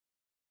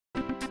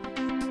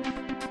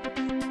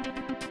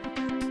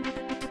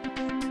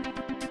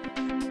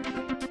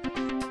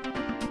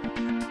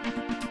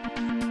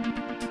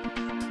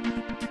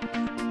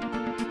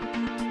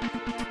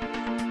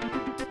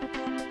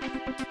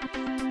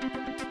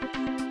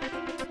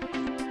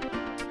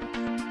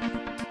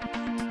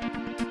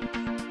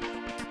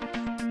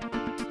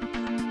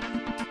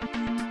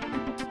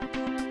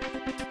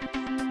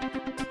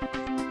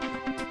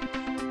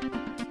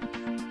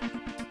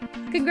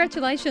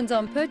Congratulations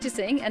on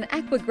purchasing an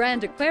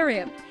AQUAGRAND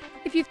aquarium.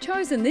 If you've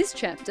chosen this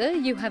chapter,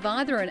 you have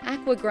either an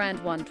AQUAGRAND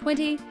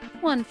 120,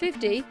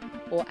 150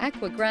 or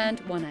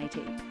AQUAGRAND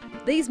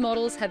 180. These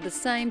models have the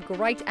same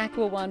great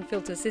Aqua One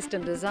filter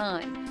system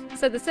design,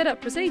 so the setup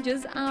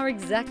procedures are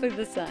exactly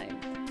the same.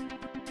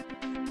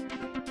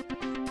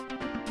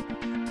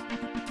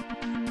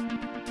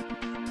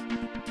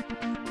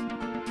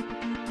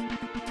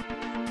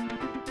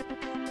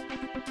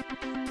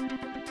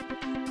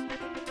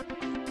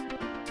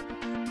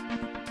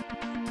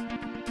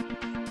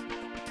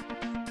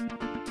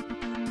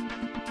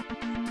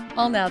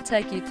 I'll now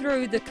take you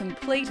through the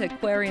complete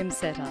aquarium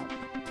setup.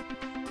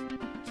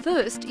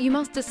 First, you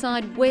must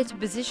decide where to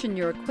position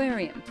your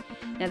aquarium.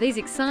 Now, these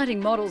exciting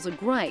models are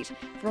great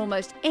for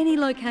almost any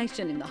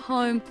location in the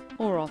home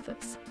or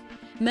office.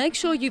 Make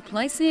sure you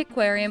place the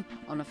aquarium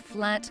on a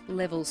flat,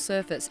 level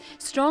surface,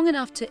 strong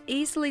enough to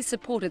easily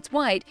support its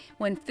weight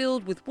when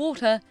filled with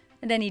water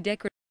and any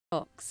decorative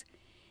rocks.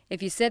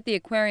 If you set the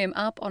aquarium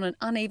up on an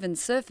uneven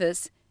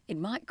surface, it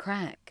might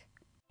crack.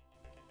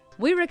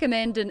 We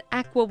recommend an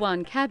Aqua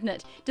One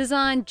cabinet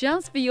designed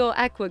just for your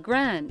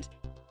AQUAGRAND.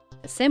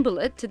 Assemble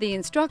it to the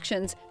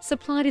instructions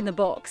supplied in the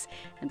box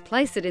and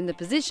place it in the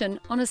position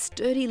on a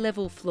sturdy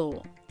level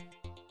floor.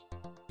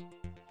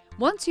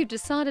 Once you've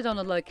decided on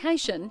a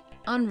location,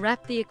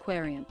 unwrap the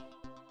aquarium.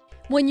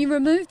 When you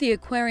remove the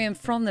aquarium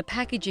from the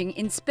packaging,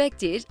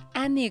 inspect it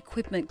and the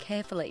equipment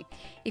carefully.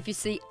 If you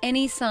see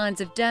any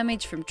signs of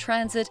damage from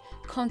transit,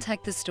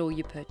 contact the store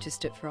you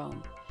purchased it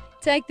from.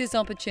 Take this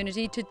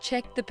opportunity to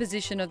check the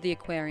position of the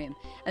aquarium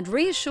and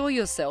reassure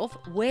yourself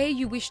where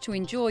you wish to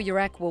enjoy your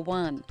Aqua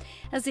One,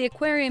 as the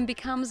aquarium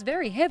becomes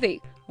very heavy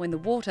when the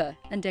water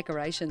and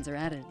decorations are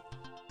added.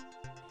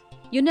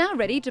 You're now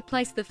ready to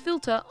place the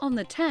filter on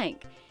the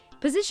tank.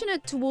 Position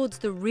it towards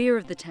the rear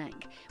of the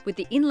tank with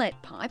the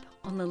inlet pipe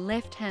on the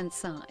left-hand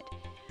side.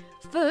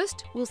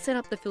 First, we'll set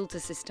up the filter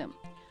system.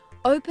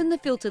 Open the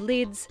filter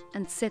lids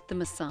and set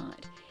them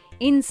aside.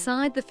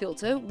 Inside the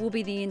filter will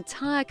be the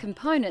entire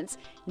components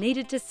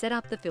needed to set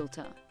up the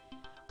filter.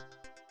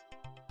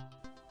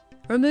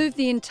 Remove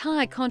the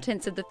entire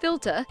contents of the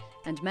filter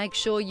and make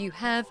sure you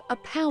have a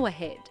power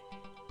head,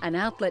 an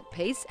outlet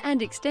piece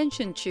and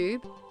extension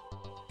tube,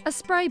 a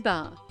spray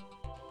bar,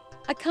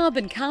 a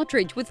carbon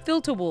cartridge with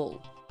filter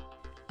wool,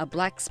 a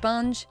black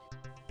sponge,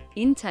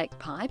 intake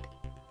pipe,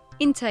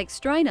 intake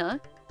strainer,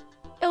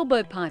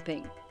 elbow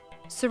piping,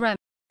 ceramic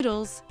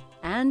noodles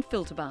and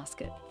filter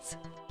baskets.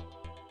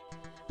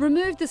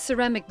 Remove the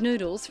ceramic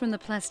noodles from the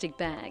plastic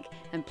bag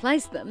and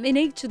place them in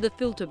each of the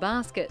filter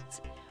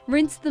baskets.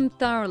 Rinse them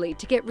thoroughly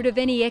to get rid of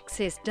any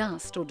excess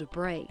dust or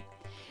debris.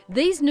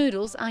 These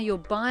noodles are your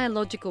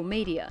biological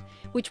media,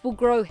 which will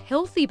grow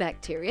healthy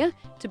bacteria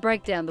to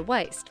break down the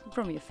waste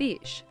from your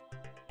fish.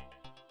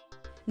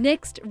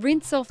 Next,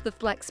 rinse off the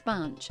black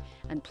sponge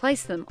and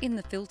place them in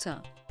the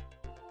filter.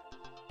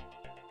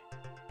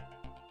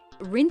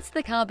 Rinse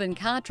the carbon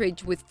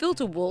cartridge with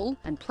filter wool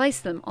and place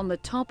them on the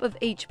top of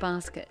each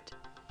basket.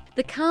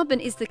 The carbon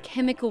is the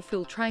chemical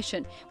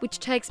filtration, which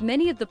takes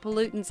many of the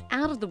pollutants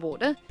out of the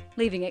water,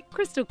 leaving it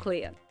crystal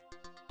clear.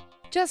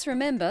 Just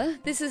remember,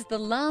 this is the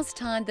last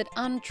time that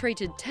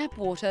untreated tap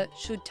water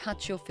should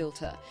touch your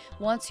filter.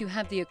 Once you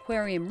have the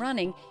aquarium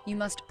running, you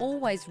must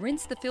always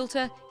rinse the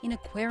filter in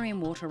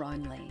aquarium water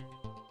only.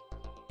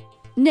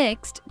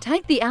 Next,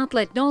 take the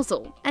outlet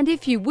nozzle and,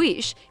 if you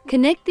wish,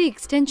 connect the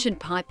extension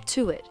pipe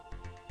to it.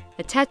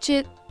 Attach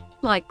it,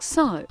 like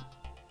so,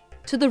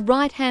 to the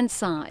right-hand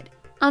side,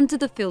 under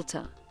the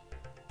filter.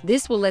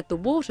 This will let the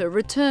water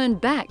return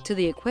back to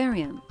the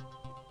aquarium.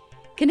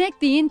 Connect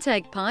the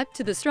intake pipe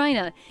to the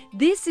strainer.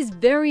 This is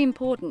very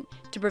important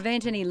to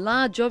prevent any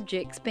large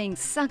objects being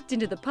sucked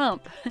into the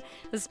pump,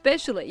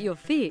 especially your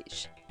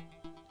fish.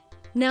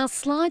 Now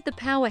slide the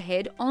power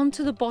head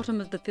onto the bottom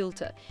of the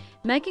filter,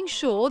 making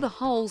sure the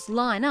holes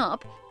line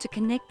up to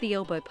connect the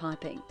elbow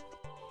piping.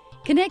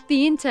 Connect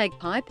the intake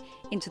pipe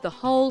into the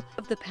hole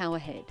of the power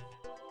head.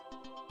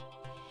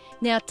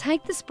 Now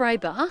take the spray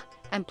bar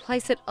and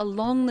place it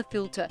along the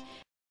filter,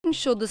 making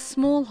sure the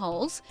small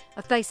holes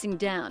are facing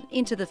down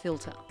into the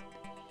filter.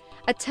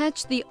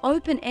 Attach the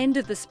open end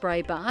of the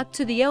spray bar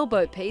to the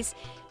elbow piece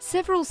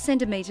several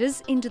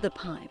centimetres into the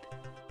pipe.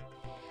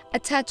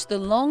 Attach the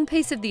long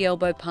piece of the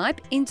elbow pipe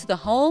into the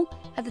hole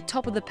at the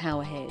top of the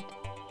power head.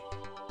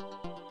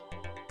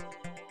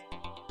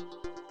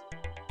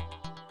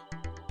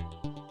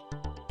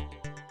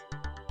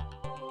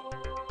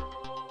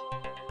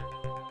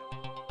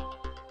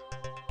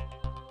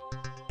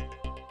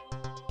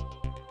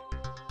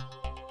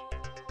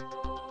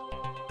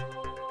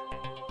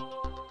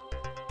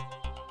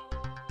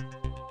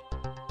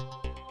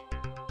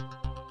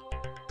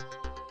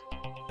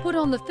 Put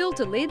on the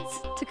filter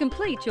lids to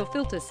complete your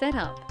filter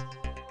setup.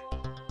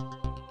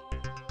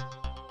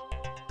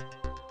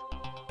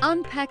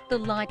 Unpack the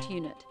light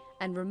unit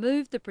and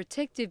remove the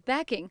protective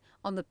backing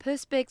on the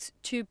Perspex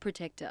tube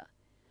protector.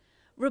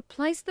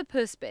 Replace the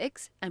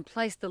Perspex and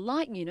place the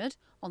light unit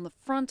on the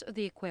front of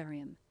the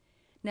aquarium.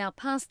 Now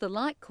pass the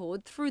light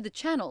cord through the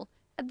channel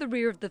at the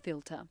rear of the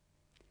filter.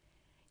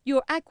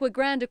 Your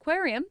AQUAGRAND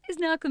aquarium is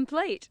now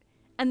complete.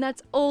 And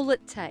that's all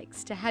it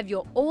takes to have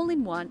your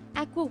all-in-one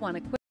Aqua One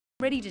aquarium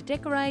ready to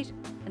decorate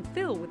and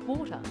fill with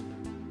water.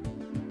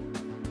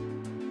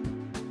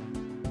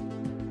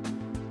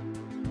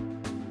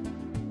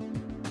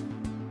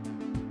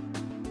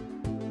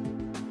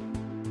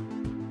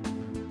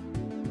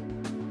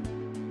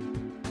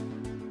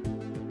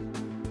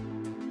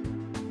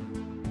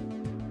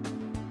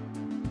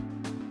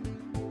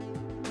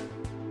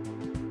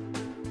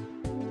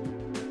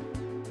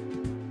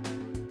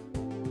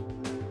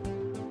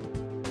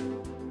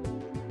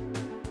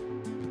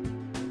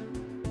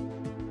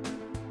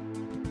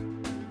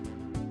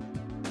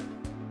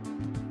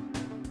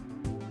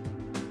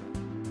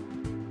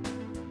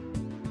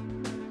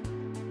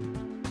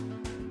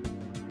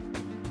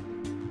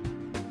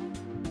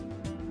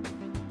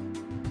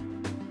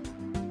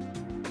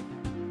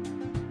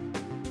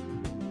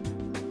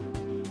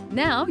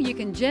 Now you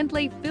can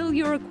gently fill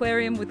your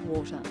aquarium with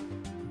water.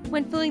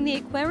 When filling the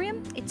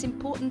aquarium, it's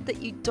important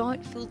that you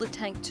don't fill the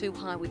tank too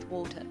high with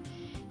water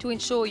to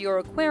ensure your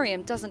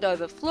aquarium doesn't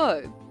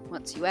overflow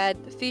once you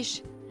add the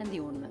fish and the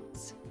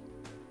ornaments.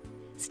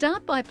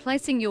 Start by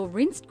placing your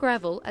rinsed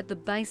gravel at the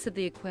base of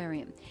the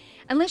aquarium.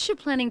 Unless you're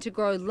planning to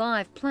grow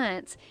live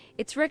plants,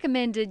 it's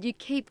recommended you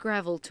keep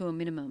gravel to a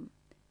minimum.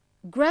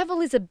 Gravel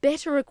is a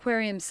better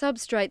aquarium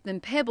substrate than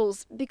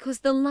pebbles because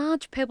the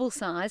large pebble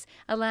size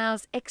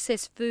allows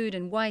excess food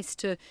and waste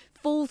to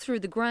fall through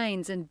the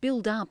grains and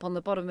build up on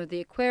the bottom of the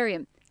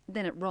aquarium.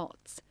 Then it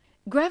rots.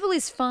 Gravel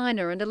is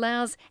finer and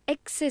allows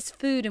excess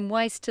food and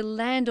waste to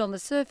land on the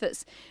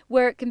surface,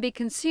 where it can be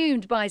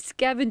consumed by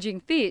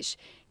scavenging fish,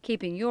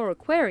 keeping your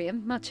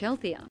aquarium much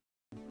healthier.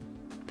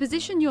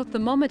 Position your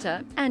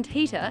thermometer and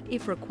heater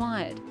if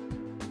required.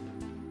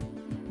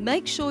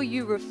 Make sure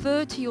you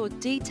refer to your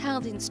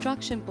detailed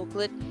instruction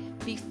booklet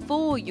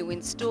before you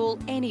install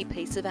any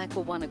piece of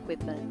Aqua One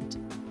equipment.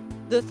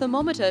 The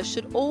thermometer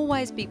should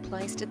always be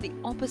placed at the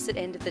opposite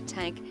end of the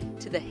tank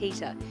to the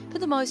heater for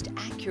the most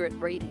accurate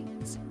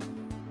readings.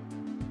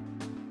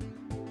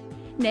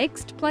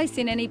 Next, place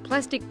in any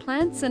plastic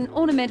plants and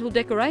ornamental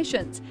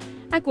decorations.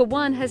 Aqua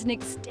One has an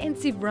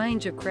extensive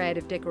range of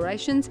creative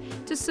decorations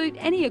to suit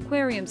any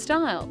aquarium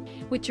style,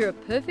 which are a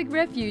perfect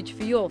refuge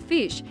for your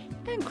fish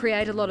and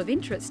create a lot of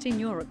interest in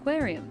your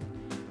aquarium.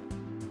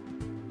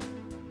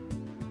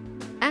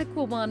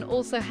 Aqua One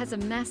also has a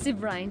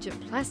massive range of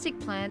plastic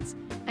plants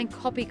and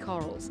copy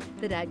corals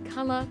that add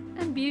colour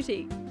and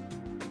beauty.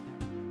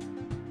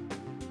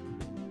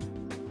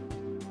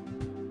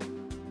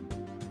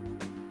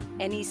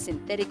 Any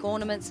synthetic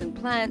ornaments and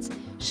plants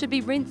should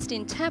be rinsed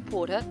in tap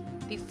water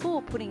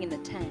before putting in the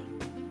tank.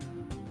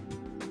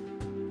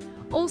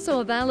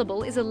 Also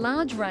available is a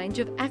large range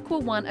of Aqua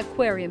One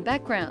aquarium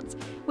backgrounds,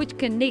 which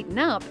can neaten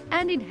up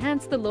and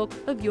enhance the look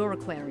of your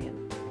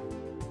aquarium.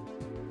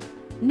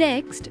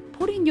 Next,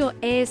 put in your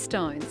air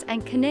stones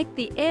and connect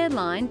the air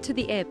line to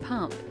the air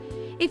pump.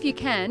 If you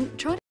can,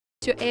 try to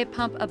place your air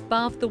pump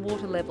above the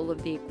water level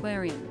of the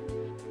aquarium.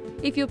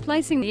 If you're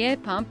placing the air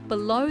pump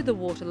below the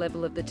water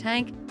level of the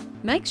tank,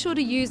 make sure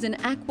to use an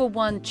Aqua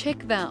One check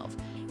valve.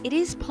 It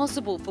is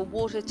possible for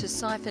water to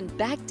siphon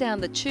back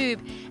down the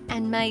tube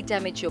and may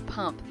damage your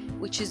pump,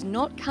 which is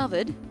not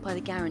covered by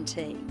the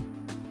guarantee.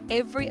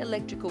 Every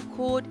electrical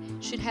cord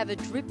should have a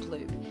drip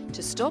loop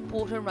to stop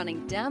water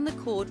running down the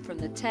cord from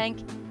the tank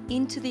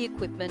into the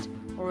equipment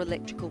or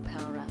electrical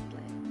power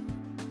outlet.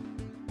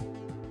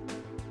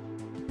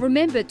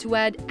 Remember to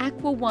add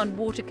Aqua One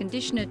water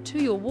conditioner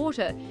to your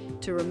water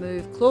to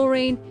remove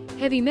chlorine,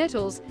 heavy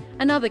metals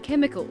and other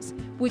chemicals,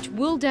 which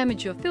will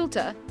damage your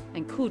filter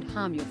and could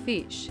harm your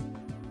fish.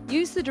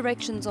 Use the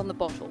directions on the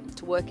bottle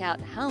to work out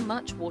how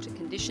much water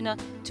conditioner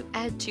to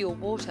add to your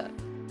water.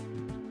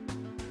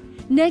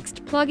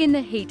 Next, plug in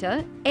the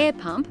heater, air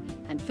pump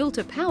and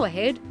filter power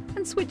head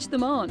and switch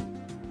them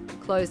on.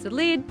 Close the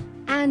lid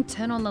and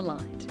turn on the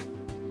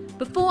light.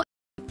 Before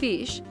adding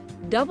fish,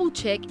 double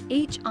check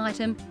each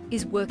item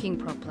is working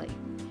properly.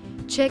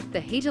 Check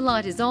the heater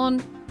light is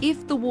on,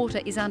 if the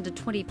water is under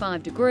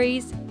 25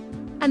 degrees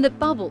and that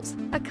bubbles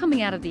are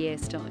coming out of the air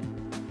stone.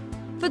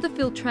 For the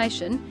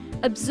filtration,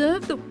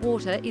 observe that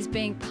water is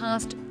being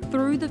passed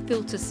through the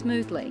filter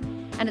smoothly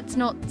and it's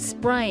not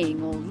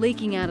spraying or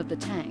leaking out of the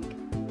tank.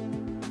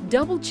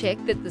 Double check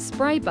that the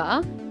spray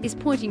bar is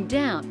pointing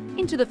down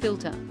into the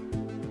filter.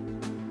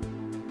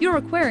 Your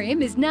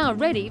aquarium is now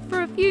ready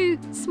for a few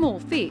small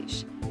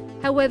fish.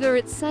 However,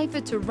 it's safer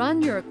to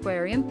run your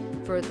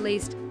aquarium for at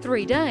least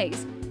 3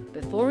 days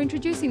before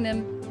introducing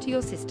them to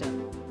your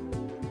system.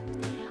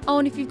 Oh,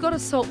 and if you've got a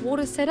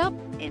saltwater setup,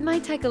 it may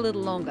take a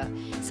little longer,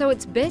 so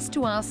it's best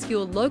to ask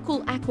your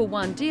local Aqua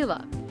One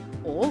dealer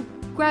or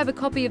grab a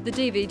copy of the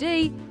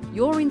DVD,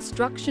 Your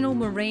Instructional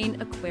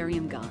Marine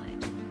Aquarium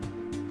Guide.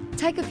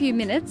 Take a few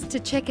minutes to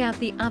check out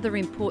the other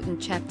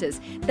important chapters.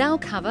 They'll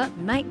cover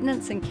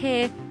maintenance and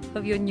care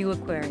of your new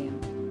aquarium.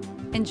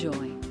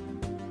 Enjoy.